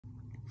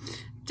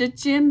The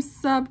gym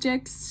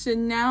subjects should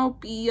now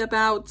be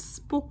about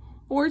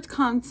sport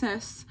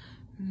contests,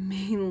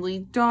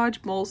 mainly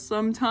dodgeball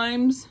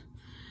sometimes.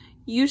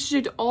 You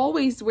should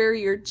always wear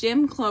your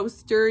gym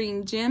clothes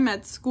during gym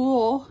at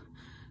school.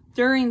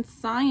 During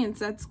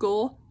science at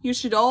school, you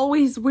should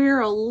always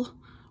wear a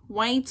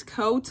white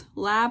coat,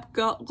 lab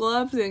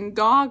gloves, and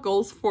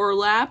goggles for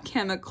lab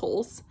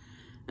chemicals.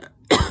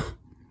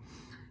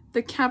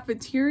 The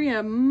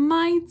cafeteria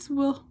might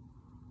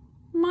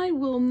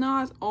will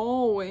not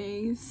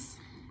always,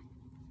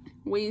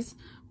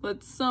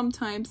 but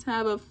sometimes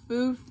have a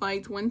food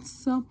fight when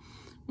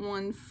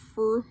someone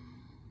throws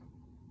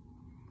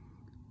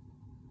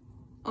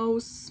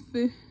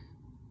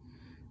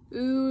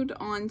food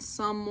on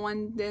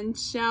someone, then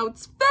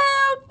shouts,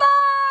 "Food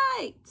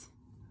fight!"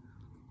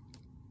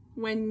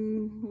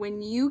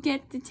 When you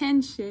get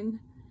detention,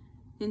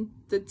 and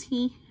the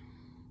teacher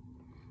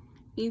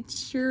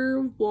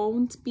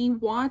won't be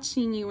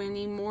watching you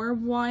anymore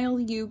while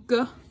you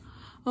go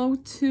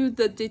to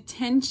the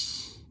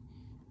detention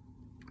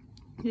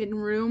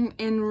room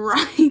and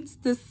write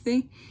the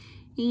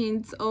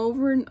scenes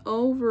over and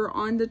over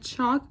on the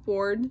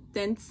chalkboard,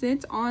 then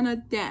sit on a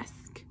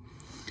desk.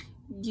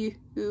 You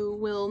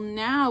will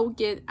now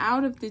get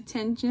out of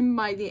detention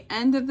by the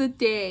end of the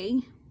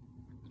day.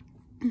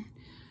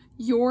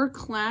 Your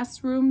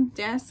classroom,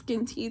 desk,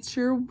 and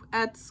teacher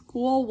at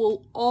school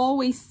will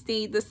always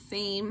stay the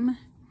same.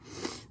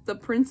 The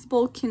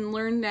principal can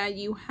learn that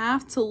you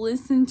have to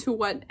listen to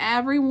what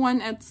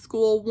everyone at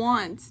school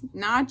wants,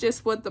 not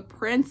just what the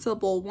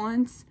principal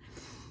wants.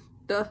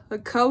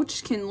 The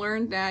coach can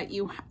learn that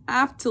you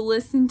have to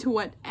listen to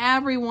what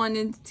everyone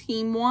in the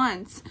team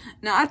wants,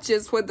 not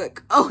just what the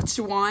coach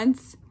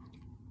wants.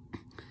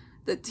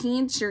 The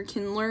teacher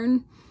can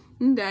learn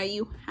that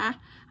you have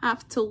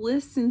to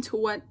listen to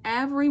what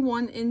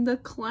everyone in the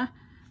class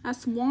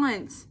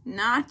wants,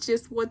 not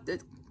just what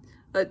the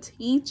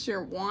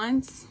teacher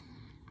wants.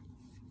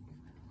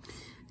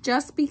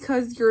 Just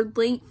because you're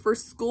late for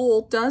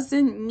school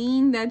doesn't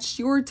mean that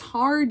you're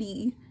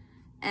tardy.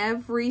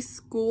 Every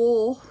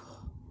school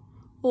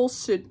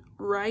should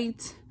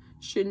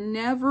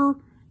never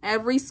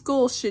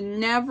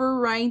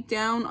write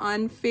down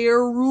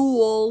unfair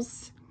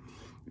rules.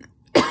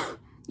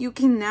 You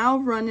can now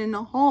run in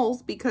the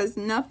halls because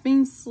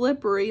nothing's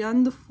slippery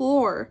on the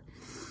floor.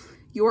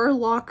 Your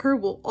locker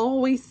will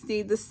always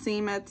stay the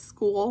same at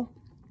school.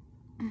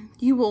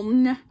 You will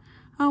now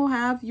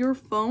have your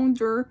phone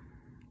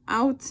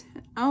out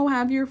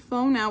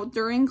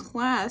during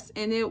class,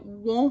 and it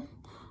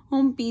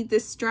won't be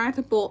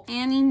distractible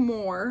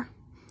anymore.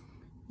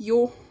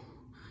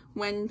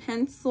 When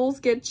pencils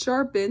get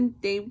sharpened,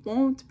 they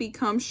won't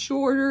become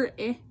shorter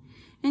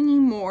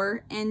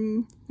anymore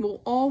and will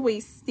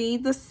always stay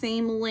the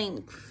same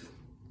length.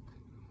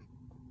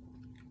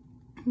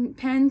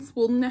 Pens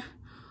will no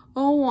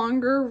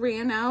longer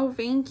run out of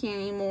ink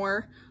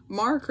anymore.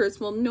 Markers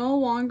will no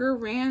longer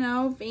run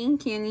out of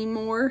ink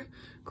anymore.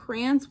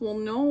 Crayons will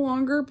no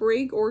longer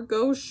break or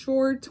go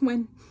short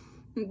when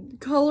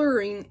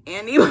coloring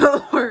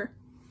anymore.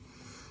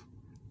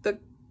 The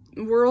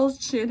world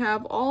should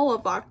have all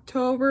of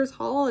October's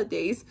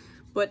holidays,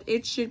 but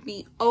it should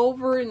be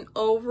over and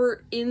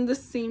over in the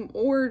same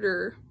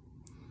order,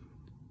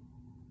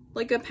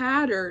 like a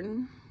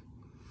pattern.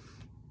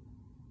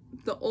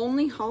 The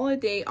only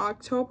holiday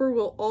October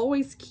will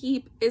always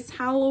keep is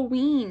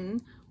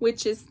Halloween,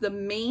 which is the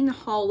main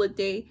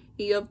holiday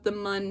of the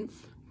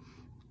month.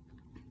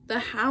 The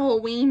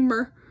Halloween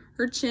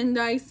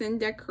merchandise and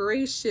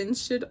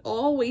decorations should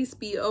always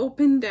be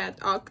opened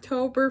at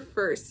October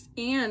 1st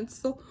and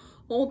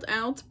sold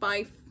out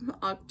by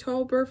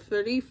October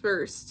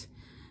 31st.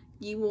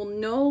 You will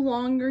no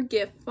longer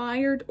get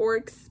fired or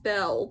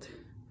expelled.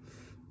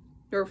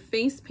 Your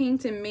face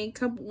paint and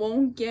makeup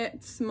won't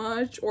get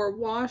smudged or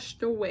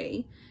washed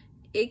away.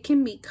 It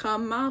can be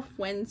come off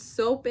when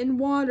soap and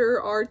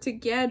water are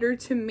together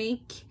to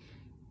make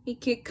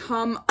it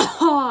come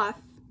off.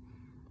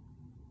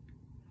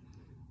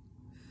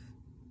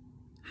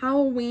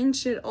 Halloween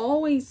should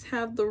always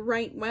have the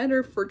right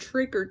weather for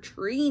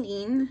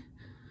trick-or-treating.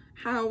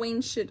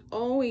 Halloween should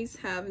always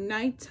have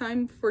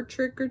nighttime for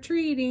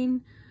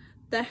trick-or-treating.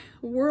 The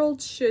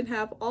world should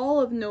have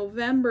all of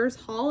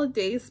November's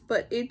holidays,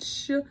 but it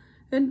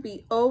shouldn't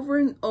be over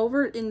and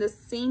over in the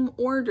same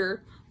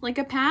order, like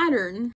a pattern.